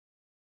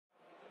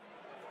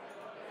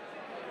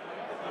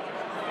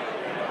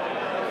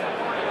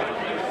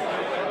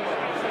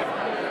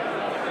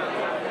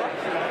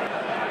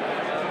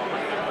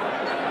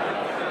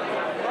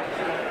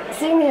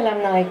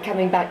alumni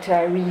coming back to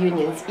our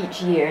reunions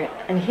each year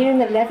and hearing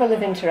the level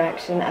of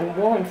interaction and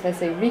warmth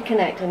as they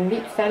reconnect and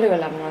meet fellow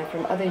alumni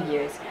from other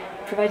years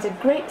provides a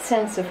great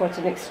sense of what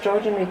an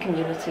extraordinary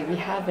community we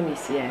have in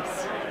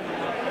ECS.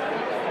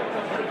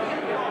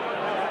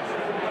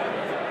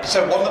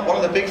 So one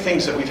of the big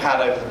things that we've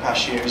had over the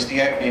past year is the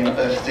opening of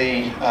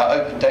the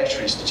Open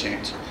Data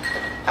Institute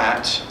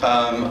at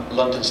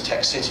London's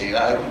Tech City.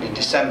 That opened in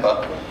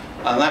December,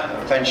 and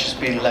that venture's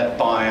been led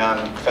by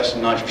Professor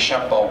Nigel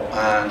Shadbolt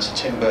and Sir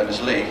Tim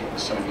Berners-Lee,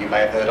 some of you may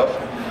have heard of,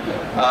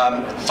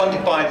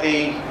 funded by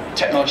the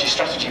Technology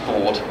Strategy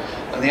Board.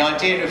 And the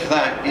idea of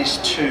that is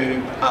to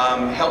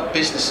help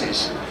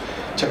businesses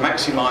to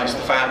maximise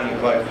the value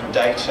of open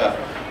data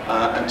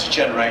and to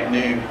generate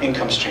new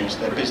income streams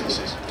to their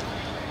businesses.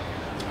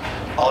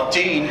 Our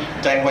Dean,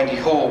 Dame Wendy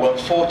Hall, well,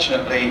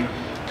 unfortunately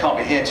can't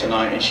be here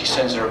tonight, and she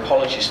sends her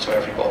apologies to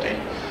everybody.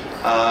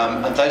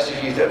 And those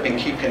of you that have been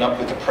keeping up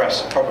with the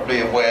press are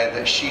probably aware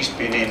that she's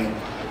been in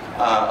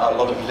a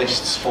lot of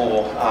lists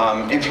for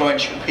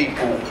influential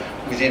people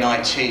within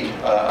IT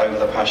over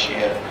the past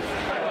year.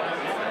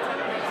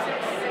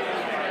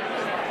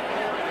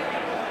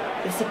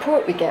 The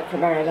support we get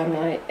from our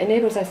alumni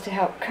enables us to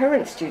help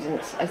current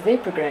students as they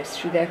progress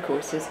through their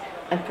courses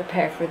and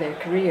prepare for their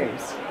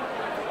careers.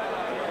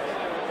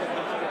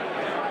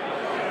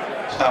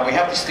 We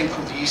have this thing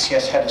called the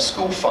ECS Head of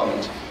School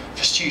Fund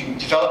for Student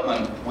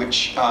Development,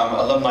 which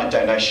alumni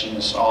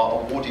donations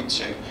are awarded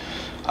to.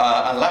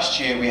 And last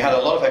year we had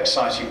a lot of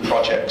exciting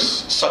projects,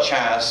 such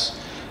as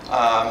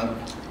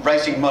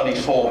raising money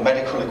for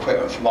medical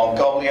equipment for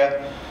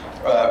Mongolia,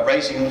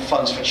 raising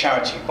funds for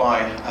charity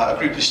by a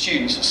group of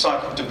students that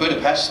cycled to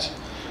Budapest.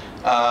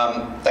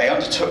 They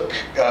undertook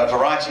a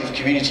variety of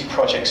community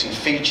projects in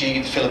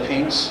Fiji, the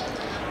Philippines,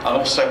 and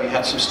also we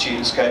had some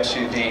students go to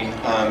the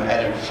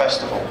Edinburgh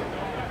Festival.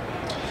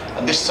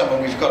 And this summer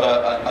we've got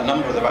a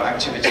number of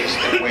activities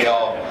that we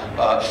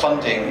are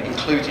funding,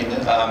 including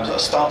a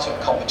startup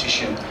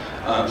competition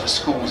for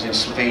schools in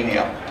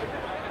Slovenia.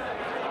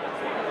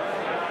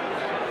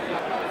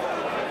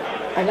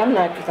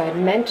 Alumni provide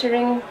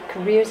mentoring,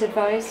 careers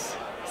advice,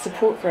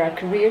 support for our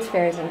careers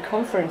fairs and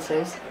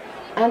conferences,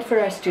 and for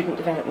our student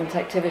development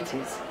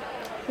activities.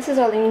 This is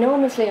all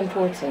enormously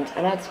important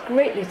and adds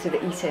greatly to the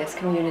ECS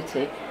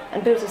community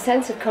and builds a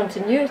sense of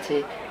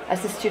continuity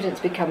as the students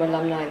become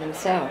alumni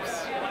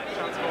themselves.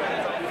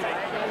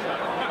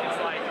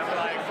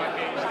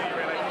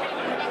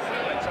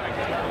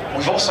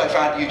 We've also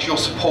valued your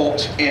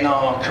support in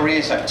our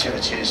careers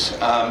activities,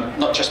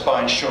 not just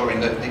by ensuring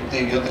that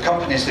the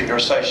companies that you're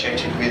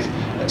associated with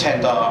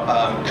attend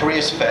our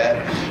careers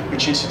fair,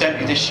 which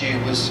incidentally this year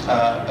was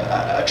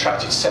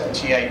attracted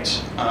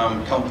 78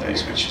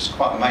 companies, which is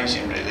quite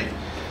amazing really.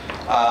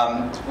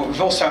 But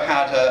we've also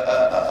had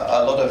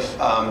a lot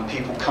of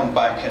people come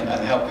back and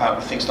help out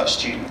with things like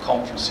student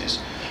conferences,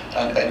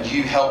 and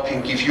you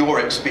helping give your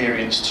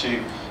experience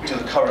to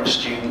the current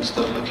students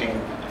that are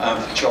looking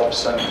for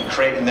jobs and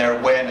creating their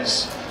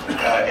awareness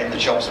in the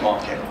jobs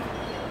market.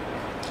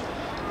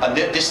 And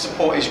this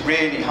support is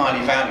really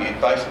highly valued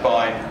both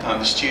by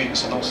the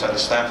students and also the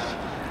staff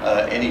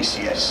in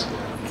ECS.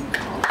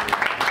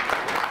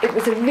 It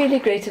was a really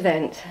great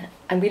event,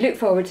 and we look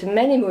forward to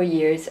many more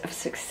years of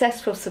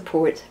successful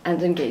support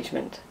and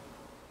engagement.